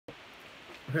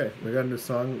Okay, we got a new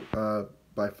song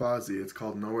by Fozzy. It's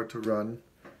called Nowhere to Run.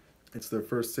 It's their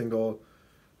first single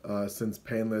since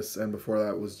Painless, and before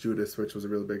that was Judas, which was a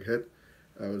really big hit.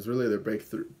 It was really their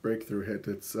breakthrough hit.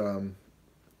 It's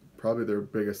probably their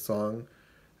biggest song.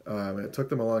 It took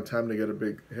them a long time to get a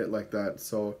big hit like that,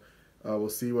 so we'll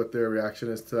see what their reaction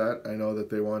is to that. I know that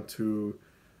they want to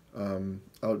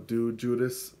outdo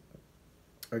Judas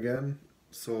again,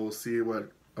 so we'll see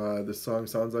what this song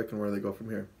sounds like and where they go from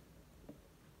here.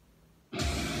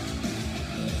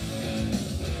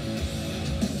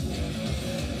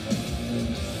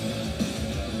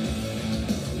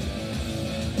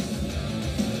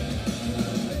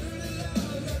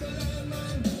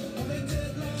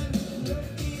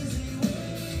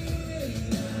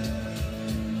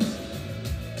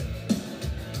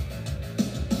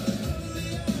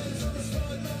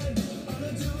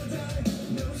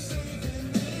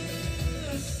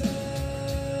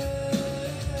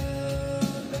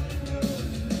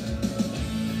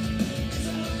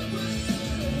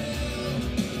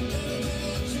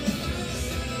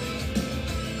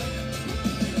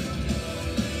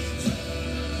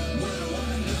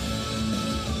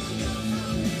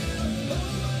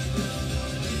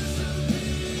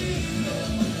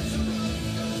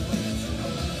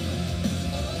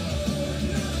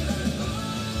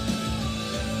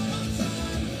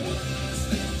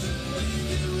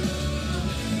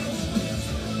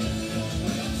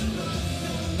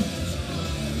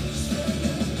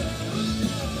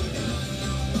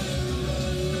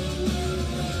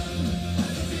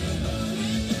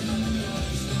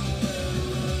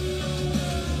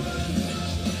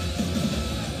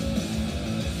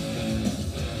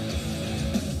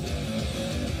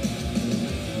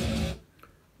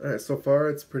 All right, so far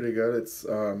it's pretty good. It's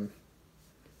I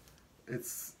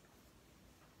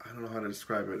don't know how to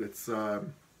describe it. It's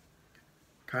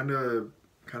kind of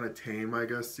tame, I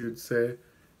guess you'd say.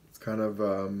 It's kind of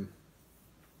I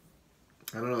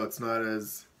don't know. It's not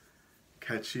as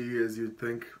catchy as you'd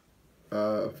think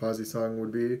a Fozzy song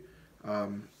would be.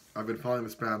 I've been following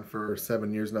this band for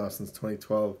 7 years now, since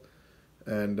 2012,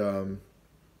 and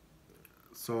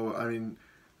so I mean,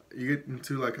 you get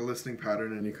into like a listening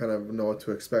pattern and you kind of know what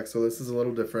to expect. So this is a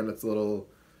little different. It's a little,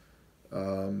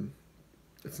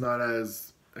 it's not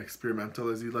as experimental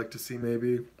as you'd like to see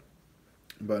maybe,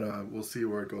 but we'll see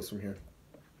where it goes from here.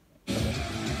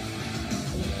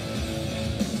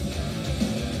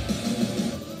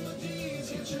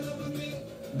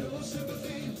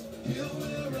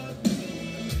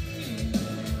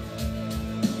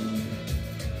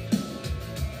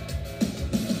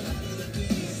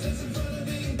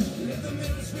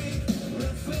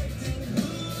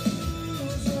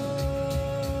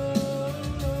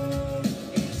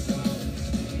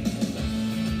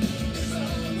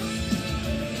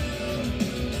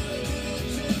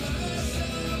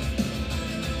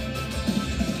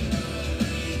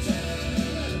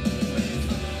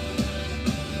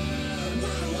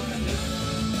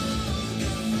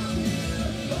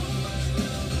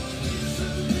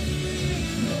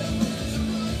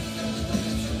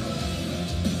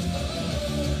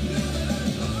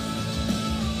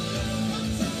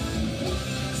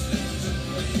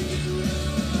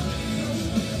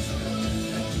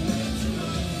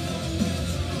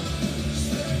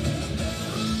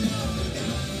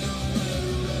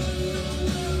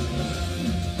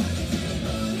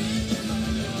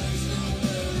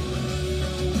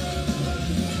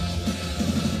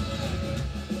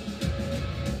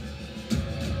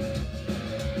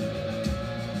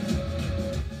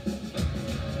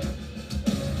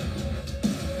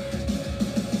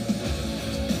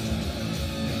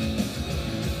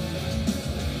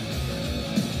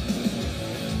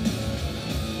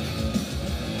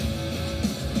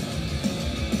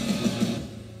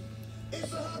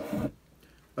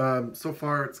 So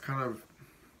far it's kind of,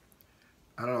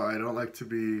 I don't know, I don't like to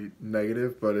be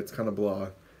negative, but it's kind of blah,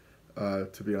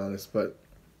 to be honest. But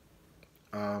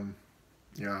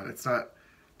yeah, it's not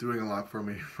doing a lot for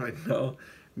me right now.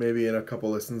 Maybe in a couple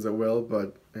listens it will,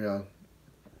 but yeah.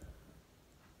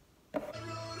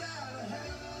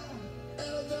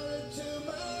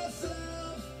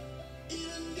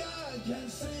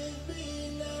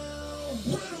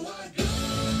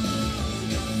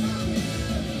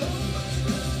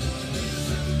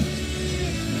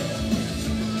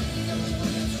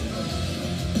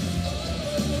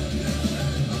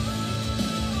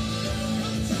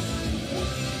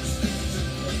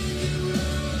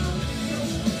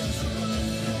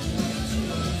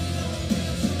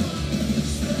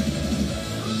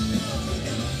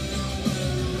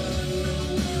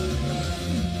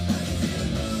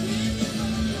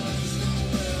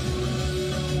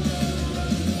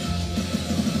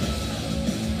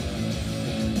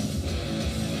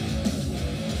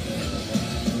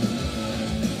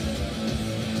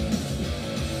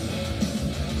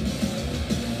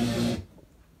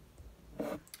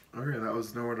 Okay, that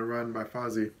was Nowhere to Run by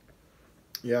Fozzy.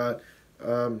 Yeah,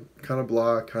 kind of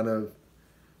blah, kind of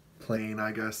plain,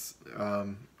 I guess.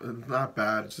 Not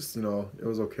bad, just, it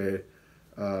was okay.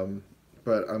 Um,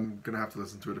 but I'm gonna have to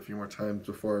listen to it a few more times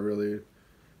before I really.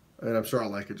 And I'm sure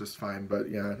I'll like it just fine. But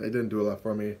yeah, it didn't do a lot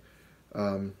for me.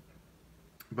 Um,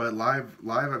 but live,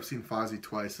 I've seen Fozzy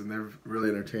twice, and they're really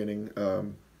entertaining.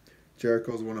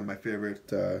 Jericho's one of my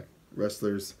favorite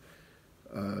wrestlers.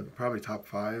 Probably top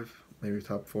five, maybe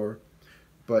top four.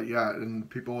 But yeah, and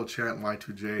people will chant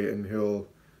Y2J,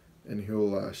 and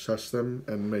he'll shush them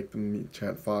and make them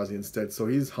chant Fozzy instead. So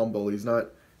he's humble. He's not.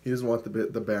 He doesn't want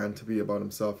the band to be about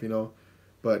himself.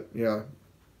 But yeah,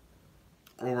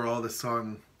 overall, this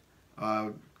song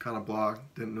kind of blah.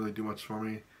 Didn't really do much for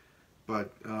me.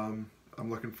 But I'm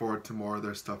looking forward to more of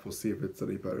their stuff. We'll see if it's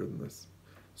any better than this.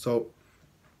 So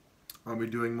I'll be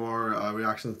doing more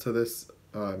reactions to this,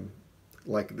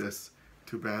 like this,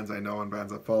 to bands I know and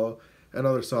bands I follow, and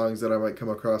other songs that I might come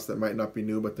across that might not be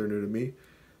new, but they're new to me.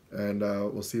 And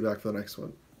we'll see you back for the next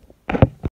one.